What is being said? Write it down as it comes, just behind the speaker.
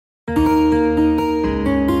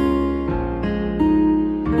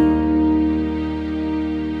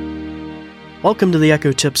Welcome to the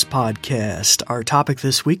Echo Tips Podcast. Our topic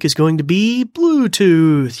this week is going to be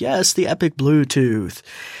Bluetooth. Yes, the epic Bluetooth.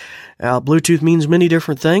 Bluetooth means many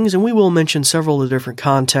different things, and we will mention several of the different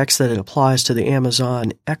contexts that it applies to the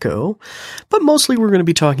Amazon Echo. But mostly we're going to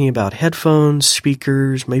be talking about headphones,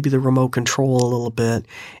 speakers, maybe the remote control a little bit,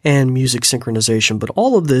 and music synchronization. But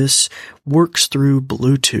all of this works through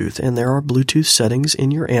Bluetooth, and there are Bluetooth settings in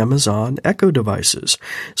your Amazon Echo devices.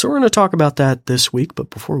 So we're going to talk about that this week, but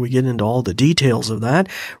before we get into all the details of that,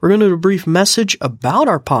 we're going to do a brief message about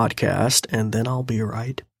our podcast, and then I'll be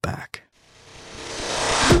right back.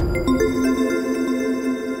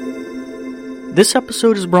 This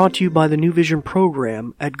episode is brought to you by the New Vision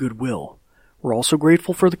program at Goodwill. We're also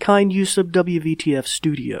grateful for the kind use of WVTF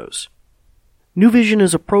Studios. New Vision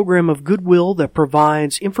is a program of Goodwill that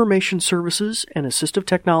provides information services and assistive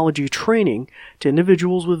technology training to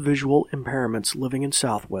individuals with visual impairments living in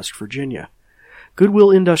Southwest Virginia.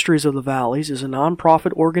 Goodwill Industries of the Valleys is a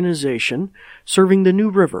nonprofit organization serving the New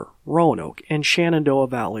River, Roanoke, and Shenandoah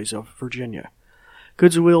Valleys of Virginia.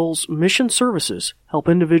 Goodwill's mission services help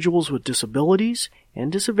individuals with disabilities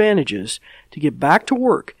and disadvantages to get back to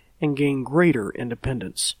work and gain greater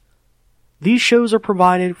independence. These shows are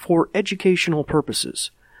provided for educational purposes.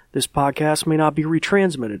 This podcast may not be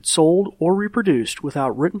retransmitted, sold, or reproduced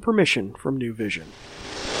without written permission from New Vision.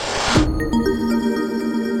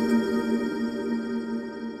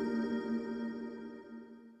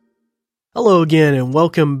 Hello again and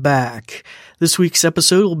welcome back. This week's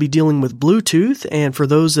episode will be dealing with Bluetooth, and for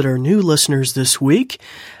those that are new listeners this week,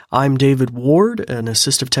 I'm David Ward, an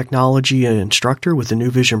assistive technology instructor with the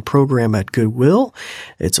New Vision program at Goodwill.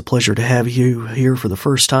 It's a pleasure to have you here for the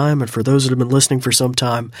first time, and for those that have been listening for some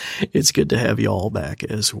time, it's good to have you all back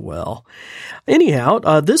as well.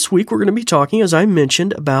 Anyhow, this week we're going to be talking, as I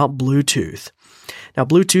mentioned, about Bluetooth. Now,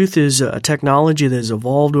 Bluetooth is a technology that has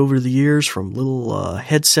evolved over the years from little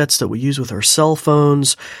headsets that we use with our cell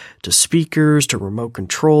phones to speakers to remote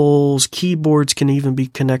controls. Keyboards can even be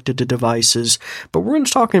connected to devices. But we're going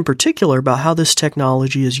to talk in particular about how this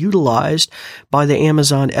technology is utilized by the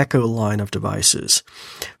Amazon Echo line of devices.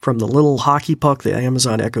 From the little hockey puck, the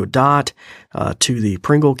Amazon Echo Dot, to the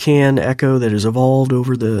Pringle can Echo that has evolved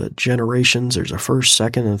over the generations. There's a first,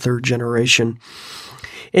 second, and third generation.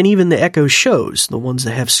 And even the Echo Shows, the ones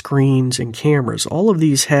that have screens and cameras, all of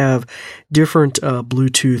these have different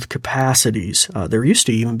Bluetooth capacities. There used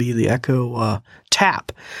to even be the Echo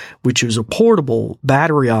Tap, which was a portable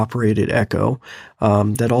battery-operated Echo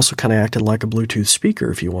that also kind of acted like a Bluetooth speaker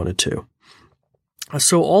if you wanted to.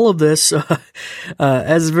 So all of this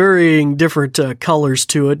has varying different colors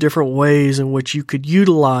to it, different ways in which you could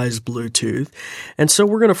utilize Bluetooth. And so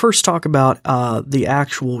we're going to first talk about the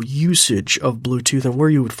actual usage of Bluetooth and where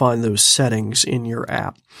you would find those settings in your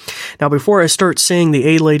app. Now, before I start saying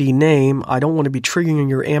the A-Lady name, I don't want to be triggering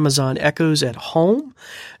your Amazon Echoes at home,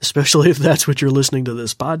 especially if that's what you're listening to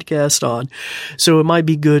this podcast on. So it might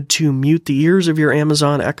be good to mute the ears of your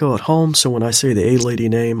Amazon Echo at home. So when I say the A-Lady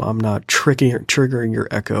name, I'm not triggering your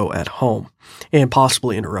Echo at home and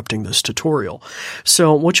possibly interrupting this tutorial.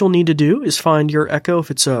 So what you'll need to do is find your Echo, if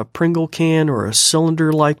it's a Pringle can or a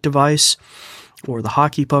cylinder-like device, or the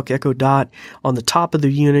hockey puck Echo Dot. On the top of the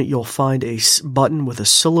unit, you'll find a button with a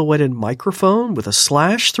silhouetted microphone with a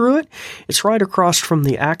slash through it. It's right across from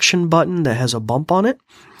the action button that has a bump on it.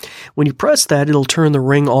 When you press that, it'll turn the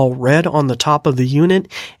ring all red on the top of the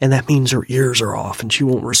unit, and that means her ears are off, and she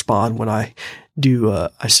won't respond when I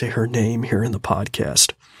say her name here in the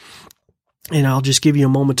podcast. And I'll just give you a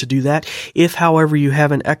moment to do that. If, however, you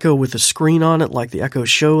have an Echo with a screen on it, like the Echo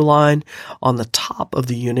Show line, on the top of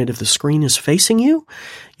the unit, if the screen is facing you,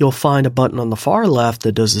 you'll find a button on the far left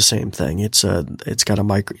that does the same thing. It's got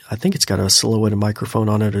a silhouetted microphone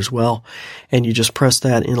on it as well. And you just press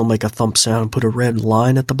that, and it'll make a thump sound and put a red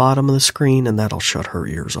line at the bottom of the screen, and that'll shut her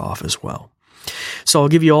ears off as well. So I'll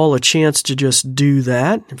give you all a chance to just do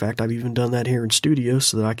that. In fact, I've even done that here in studio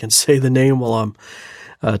so that I can say the name while I'm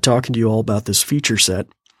talking to you all about this feature set.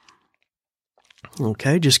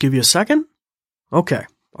 Okay, just give you a second. Okay,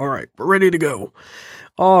 all right, we're ready to go.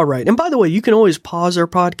 All right, and by the way, you can always pause our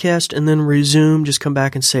podcast and then resume. Just come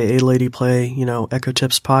back and say, "Hey, lady, play, Echo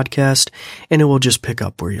Tips podcast," and it will just pick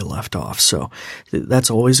up where you left off. So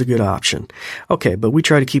that's always a good option. Okay, but we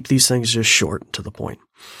try to keep these things just short and to the point.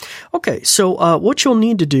 Okay, so what you'll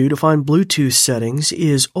need to do to find Bluetooth settings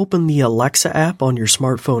is open the Alexa app on your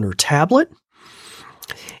smartphone or tablet.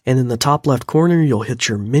 And in the top left corner, you'll hit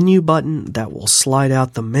your menu button. That will slide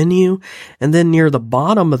out the menu. And then near the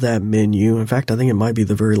bottom of that menu, in fact, I think it might be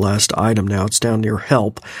the very last item now, it's down near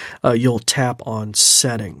Help, you'll tap on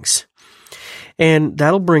Settings. And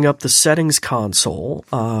that'll bring up the settings console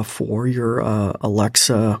for your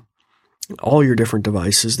Alexa, all your different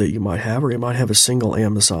devices that you might have, or you might have a single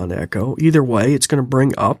Amazon Echo. Either way, it's going to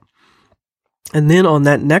bring up. And then on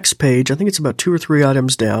that next page, I think it's about 2 or 3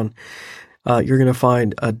 items down, you're going to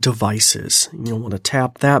find devices. You'll want to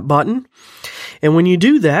tap that button. And when you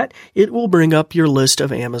do that, it will bring up your list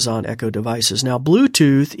of Amazon Echo devices. Now,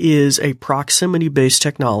 Bluetooth is a proximity-based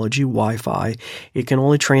technology, Wi-Fi. It can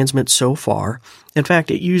only transmit so far. In fact,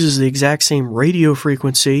 it uses the exact same radio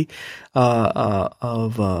frequency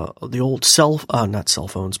of the old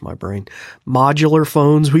modular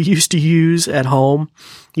phones we used to use at home,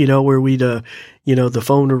 where we'd, the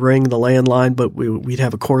phone would ring, the landline, but we'd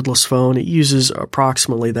have a cordless phone. It uses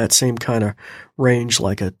approximately that same kind of range,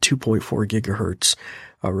 like a 2.4 gigahertz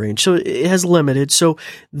range. So it has limited. So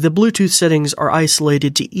the Bluetooth settings are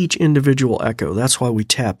isolated to each individual Echo. That's why we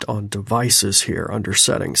tapped on devices here under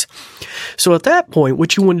settings. So at that point,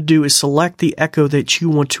 what you want to do is select the Echo that you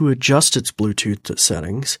want to adjust its Bluetooth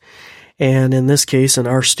settings. And in this case, in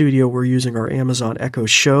our studio, we're using our Amazon Echo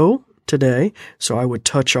Show today. So I would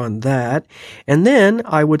touch on that. And then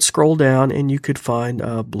I would scroll down and you could find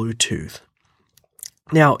Bluetooth.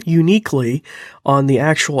 Now, uniquely, on the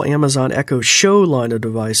actual Amazon Echo Show line of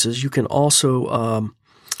devices, you can also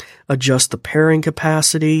adjust the pairing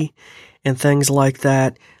capacity and things like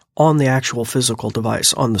that on the actual physical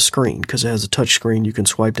device, on the screen, because it has a touch screen. You can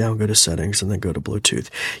swipe down, go to settings, and then go to Bluetooth.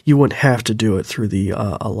 You wouldn't have to do it through the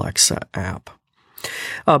Alexa app.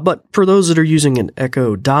 But for those that are using an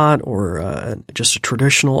Echo Dot or just a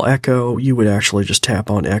traditional Echo, you would actually just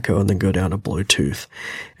tap on Echo and then go down to Bluetooth.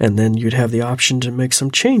 And then you'd have the option to make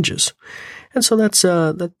some changes. And so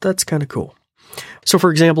that's kind of cool. So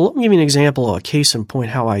for example, let me give you an example, a case in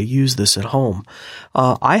point how I use this at home.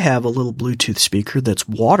 I have a little Bluetooth speaker that's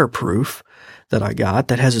waterproof that I got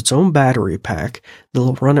that has its own battery pack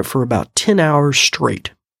that'll run it for about 10 hours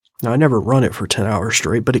straight. Now, I never run it for 10 hours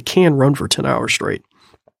straight, but it can run for 10 hours straight.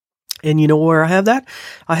 And you know where I have that?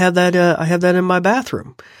 I have that in my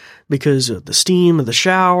bathroom because of the steam of the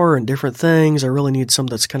shower and different things. I really need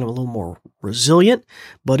something that's kind of a little more resilient,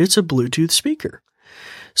 but it's a Bluetooth speaker.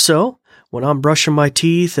 So when I'm brushing my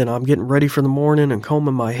teeth and I'm getting ready for the morning and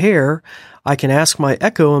combing my hair, I can ask my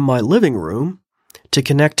Echo in my living room to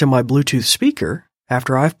connect to my Bluetooth speaker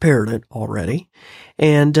after I've paired it already.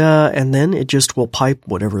 And then it just will pipe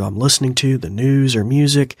whatever I'm listening to, the news or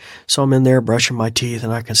music. So I'm in there brushing my teeth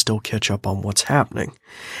and I can still catch up on what's happening.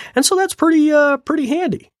 And so that's pretty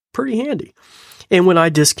handy. And when I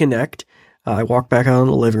disconnect, I walk back out in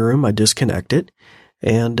the living room, I disconnect it.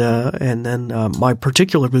 And then my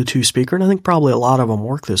particular Bluetooth speaker, and I think probably a lot of them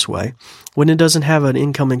work this way, when it doesn't have an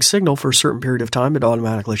incoming signal for a certain period of time, it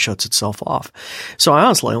automatically shuts itself off. So I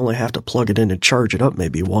honestly only have to plug it in and charge it up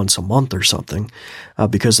maybe once a month or something,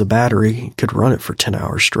 because the battery could run it for 10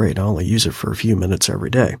 hours straight. I only use it for a few minutes every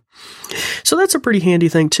day. So that's a pretty handy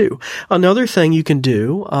thing too. Another thing you can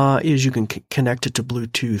do is you can connect it to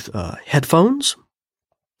Bluetooth headphones.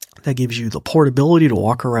 That gives you the portability to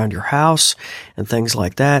walk around your house and things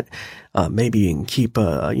like that. Maybe you can keep,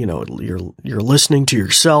 you're listening to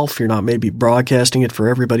yourself. You're not maybe broadcasting it for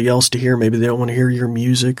everybody else to hear. Maybe they don't want to hear your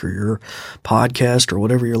music or your podcast or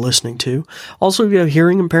whatever you're listening to. Also, if you have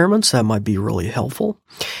hearing impairments, that might be really helpful.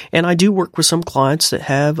 And I do work with some clients that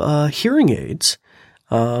have hearing aids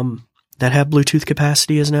that have Bluetooth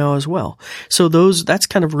capacity as well. So that's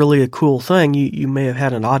kind of really a cool thing. You may have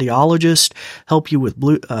had an audiologist help you with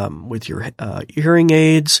your hearing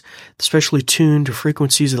aids, especially tuned to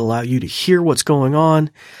frequencies that allow you to hear what's going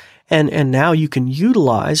on. And now you can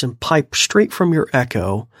utilize and pipe straight from your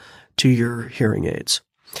Echo to your hearing aids.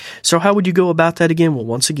 So how would you go about that again? Well,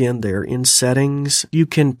 once again, there in settings, you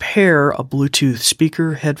can pair a Bluetooth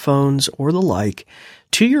speaker, headphones, or the like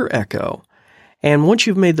to your Echo. And once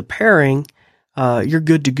you've made the pairing, you're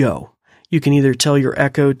good to go. You can either tell your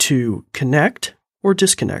Echo to connect or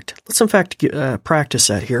disconnect. Let's in fact practice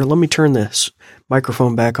that here. Let me turn this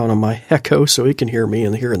microphone back on my Echo so it can hear me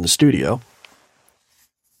here in the studio.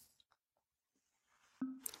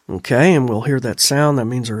 Okay, and we'll hear that sound. That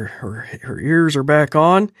means her ears are back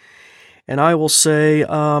on. And I will say,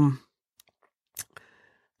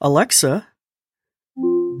 Alexa,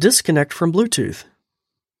 disconnect from Bluetooth.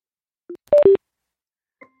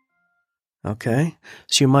 Okay,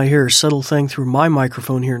 so you might hear a subtle thing through my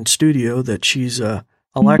microphone here in studio that she's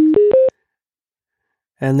Alexa.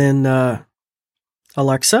 And then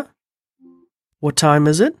Alexa, what time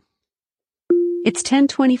is it? It's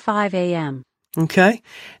 10:25 a.m. Okay,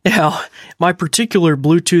 now my particular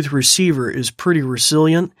Bluetooth receiver is pretty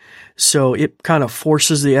resilient, so it kind of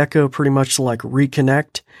forces the Echo pretty much to like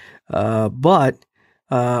reconnect But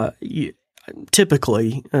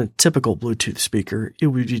typically, a typical Bluetooth speaker, it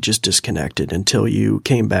would be just disconnected until you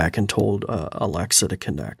came back and told Alexa to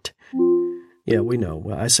connect. Yeah, we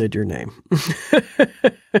know. I said your name.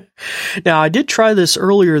 Now, I did try this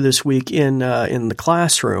earlier this week in the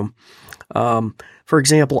classroom. For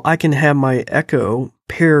example, I can have my Echo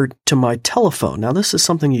paired to my telephone. Now, this is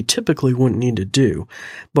something you typically wouldn't need to do,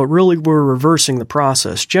 but really we're reversing the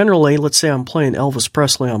process. Generally, let's say I'm playing Elvis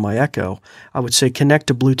Presley on my Echo, I would say connect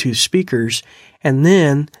to Bluetooth speakers, and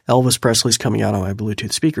then Elvis Presley's coming out on my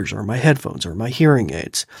Bluetooth speakers or my headphones or my hearing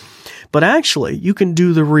aids. But actually, you can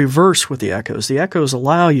do the reverse with the Echoes. The Echoes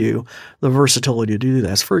allow you the versatility to do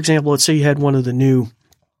this. For example, let's say you had one of the new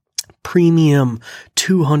premium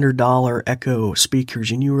 $200 Echo speakers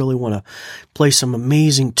and you really want to play some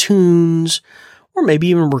amazing tunes or maybe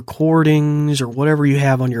even recordings or whatever you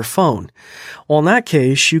have on your phone. Well, in that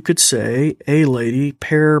case, you could say, hey lady,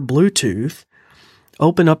 pair Bluetooth,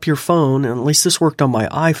 open up your phone, and at least this worked on my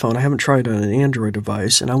iPhone. I haven't tried it on an Android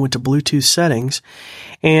device, and I went to Bluetooth settings,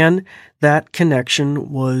 and that connection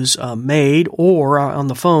was made, or on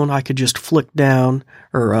the phone, I could just flick down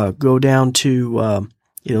or go down to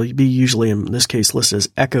it'll be usually in this case listed as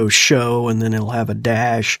Echo Show, and then it'll have a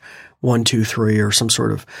dash 123 or some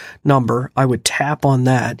sort of number. I would tap on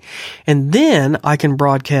that, and then I can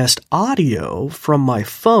broadcast audio from my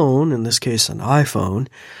phone, in this case an iPhone,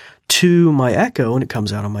 to my Echo, and it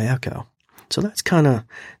comes out on my Echo. So that's kind of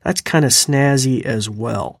snazzy as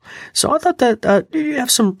well. So I thought that you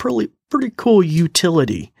have some pretty cool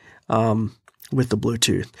utility with the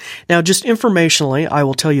Bluetooth. Now, just informationally, I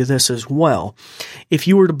will tell you this as well. If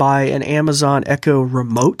you were to buy an Amazon Echo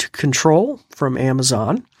remote control from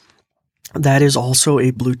Amazon, that is also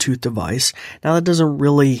a Bluetooth device. Now, that doesn't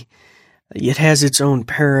really, it has its own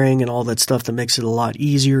pairing and all that stuff that makes it a lot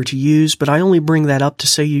easier to use, but I only bring that up to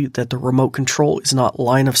say that the remote control is not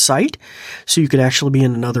line of sight, so you could actually be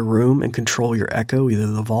in another room and control your Echo, either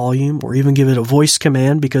the volume or even give it a voice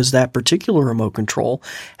command, because that particular remote control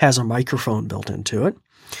has a microphone built into it.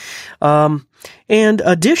 And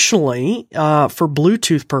additionally, for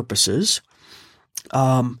Bluetooth purposes,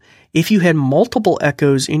 if you had multiple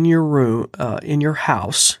Echoes in your room, in your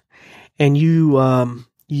house, and you,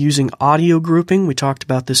 using audio grouping, we talked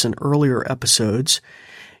about this in earlier episodes,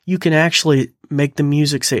 you can actually make the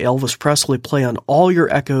music, say Elvis Presley, play on all your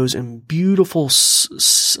Echoes in beautiful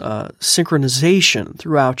synchronization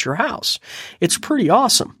throughout your house. It's pretty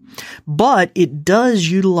awesome. But it does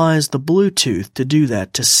utilize the Bluetooth to do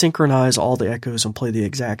that, to synchronize all the Echoes and play the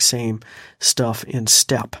exact same stuff in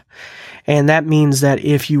step. And that means that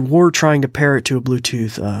if you were trying to pair it to a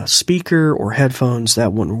Bluetooth speaker or headphones,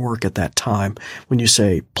 that wouldn't work at that time. When you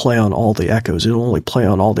say play on all the Echoes, it'll only play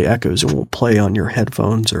on all the Echoes. It won't play on your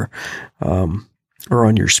headphones or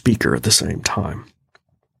on your speaker at the same time.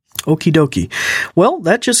 Okie dokie. Well,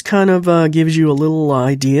 that just kind of gives you a little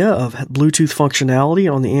idea of Bluetooth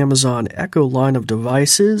functionality on the Amazon Echo line of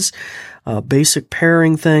devices. Basic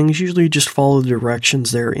pairing things. Usually you just follow the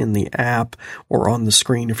directions there in the app or on the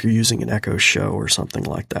screen if you're using an Echo Show or something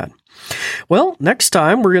like that. Well, next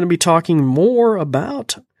time we're going to be talking more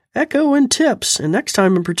about Echo and tips. And next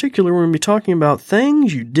time in particular, we're going to be talking about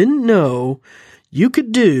things you didn't know you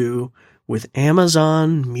could do with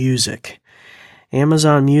Amazon Music.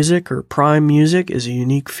 Amazon Music or Prime Music is a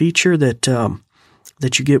unique feature that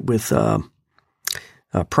you get with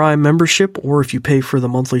Prime membership, or if you pay for the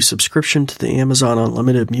monthly subscription to the Amazon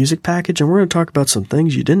Unlimited Music package. And we're going to talk about some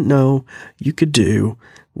things you didn't know you could do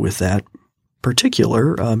with that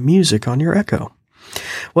particular music on your Echo.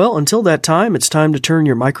 Well, until that time, it's time to turn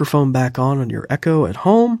your microphone back on your Echo at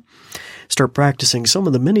home. Start practicing some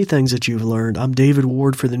of the many things that you've learned. I'm David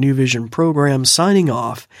Ward for the New Vision program, signing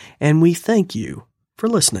off, and we thank you for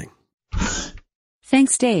listening.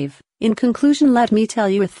 Thanks, Dave. In conclusion, let me tell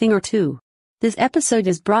you a thing or two. This episode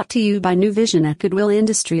is brought to you by New Vision at Goodwill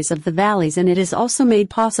Industries of the Valleys, and it is also made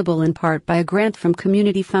possible in part by a grant from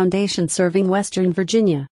Community Foundation serving Western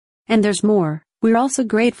Virginia. And there's more. We're also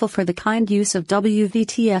grateful for the kind use of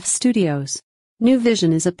WVTF Studios. New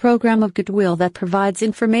Vision is a program of Goodwill that provides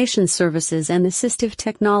information services and assistive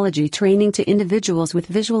technology training to individuals with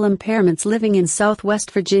visual impairments living in Southwest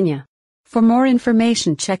Virginia. For more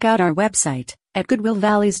information, check out our website at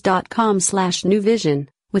goodwillvalleys.com/newvision,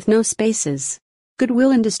 with no spaces. Goodwill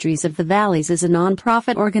Industries of the Valleys is a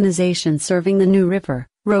nonprofit organization serving the New River,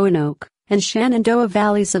 Roanoke, and Shenandoah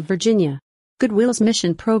Valleys of Virginia. Goodwill's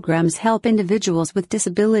mission programs help individuals with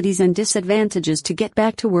disabilities and disadvantages to get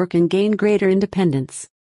back to work and gain greater independence.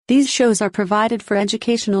 These shows are provided for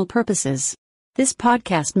educational purposes. This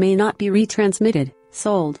podcast may not be retransmitted,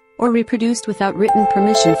 sold, or reproduced without written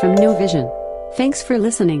permission from New Vision. Thanks for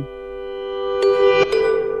listening.